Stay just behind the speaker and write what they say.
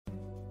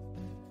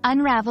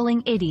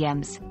Unraveling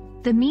Idioms,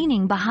 the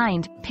meaning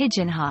behind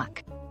Pigeon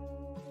Hawk.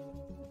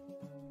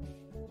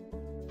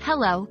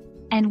 Hello,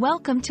 and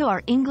welcome to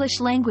our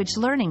English language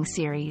learning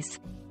series.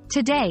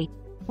 Today,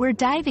 we're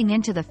diving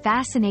into the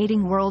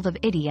fascinating world of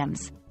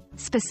idioms,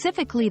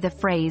 specifically the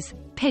phrase,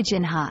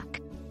 pigeon hawk.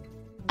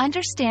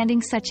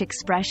 Understanding such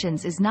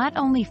expressions is not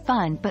only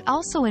fun but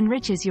also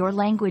enriches your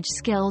language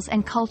skills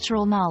and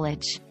cultural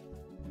knowledge.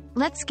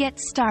 Let's get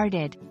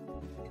started.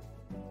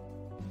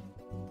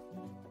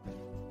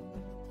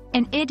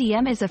 An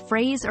idiom is a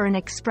phrase or an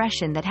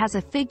expression that has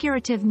a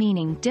figurative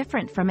meaning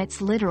different from its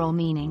literal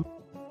meaning.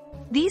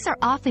 These are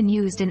often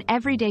used in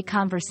everyday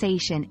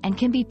conversation and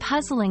can be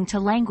puzzling to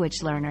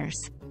language learners.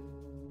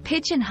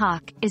 Pigeon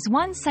hawk is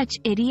one such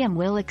idiom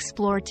we'll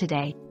explore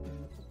today.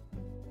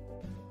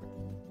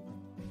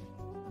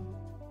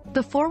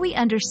 Before we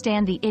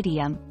understand the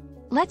idiom,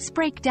 let's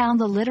break down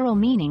the literal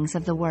meanings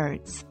of the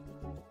words.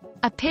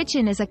 A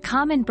pigeon is a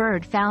common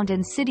bird found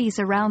in cities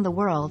around the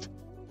world,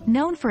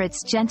 known for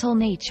its gentle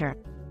nature.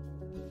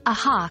 A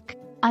hawk,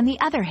 on the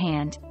other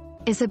hand,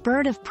 is a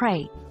bird of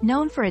prey,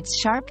 known for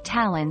its sharp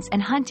talons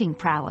and hunting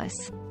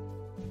prowess.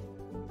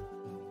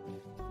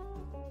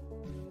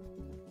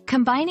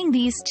 Combining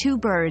these two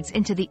birds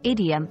into the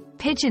idiom,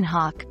 pigeon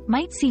hawk,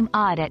 might seem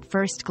odd at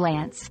first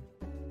glance.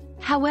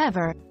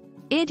 However,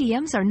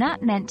 idioms are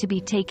not meant to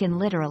be taken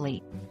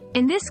literally.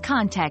 In this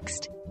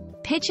context,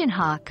 pigeon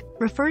hawk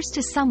refers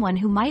to someone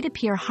who might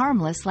appear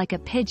harmless like a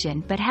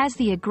pigeon but has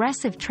the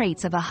aggressive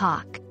traits of a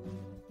hawk.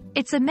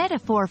 It's a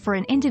metaphor for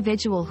an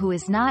individual who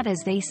is not as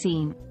they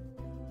seem.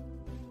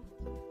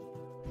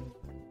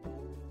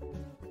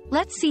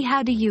 Let's see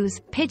how to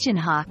use pigeon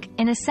hawk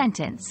in a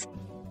sentence.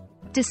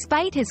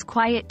 Despite his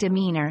quiet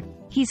demeanor,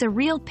 he's a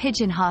real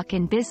pigeon hawk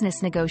in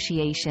business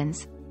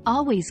negotiations,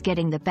 always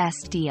getting the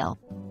best deal.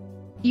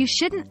 You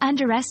shouldn't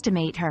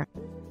underestimate her.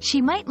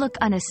 She might look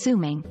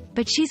unassuming,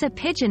 but she's a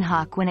pigeon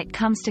hawk when it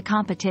comes to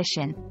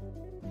competition.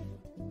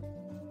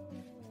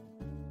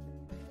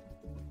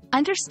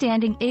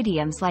 Understanding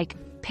idioms like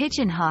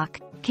pigeon hawk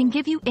can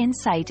give you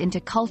insight into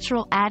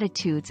cultural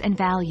attitudes and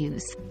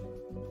values.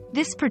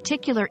 This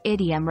particular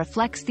idiom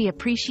reflects the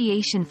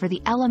appreciation for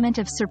the element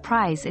of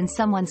surprise in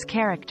someone's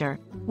character,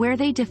 where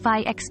they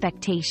defy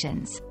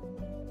expectations.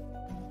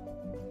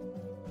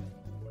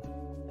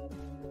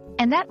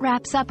 And that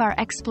wraps up our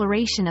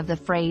exploration of the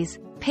phrase,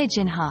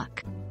 pigeon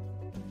hawk.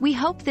 We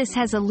hope this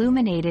has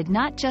illuminated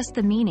not just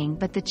the meaning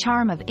but the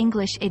charm of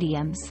English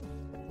idioms.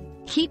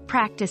 Keep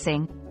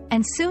practicing,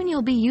 and soon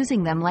you'll be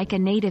using them like a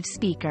native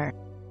speaker.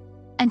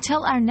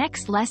 Until our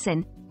next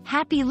lesson,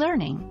 happy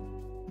learning!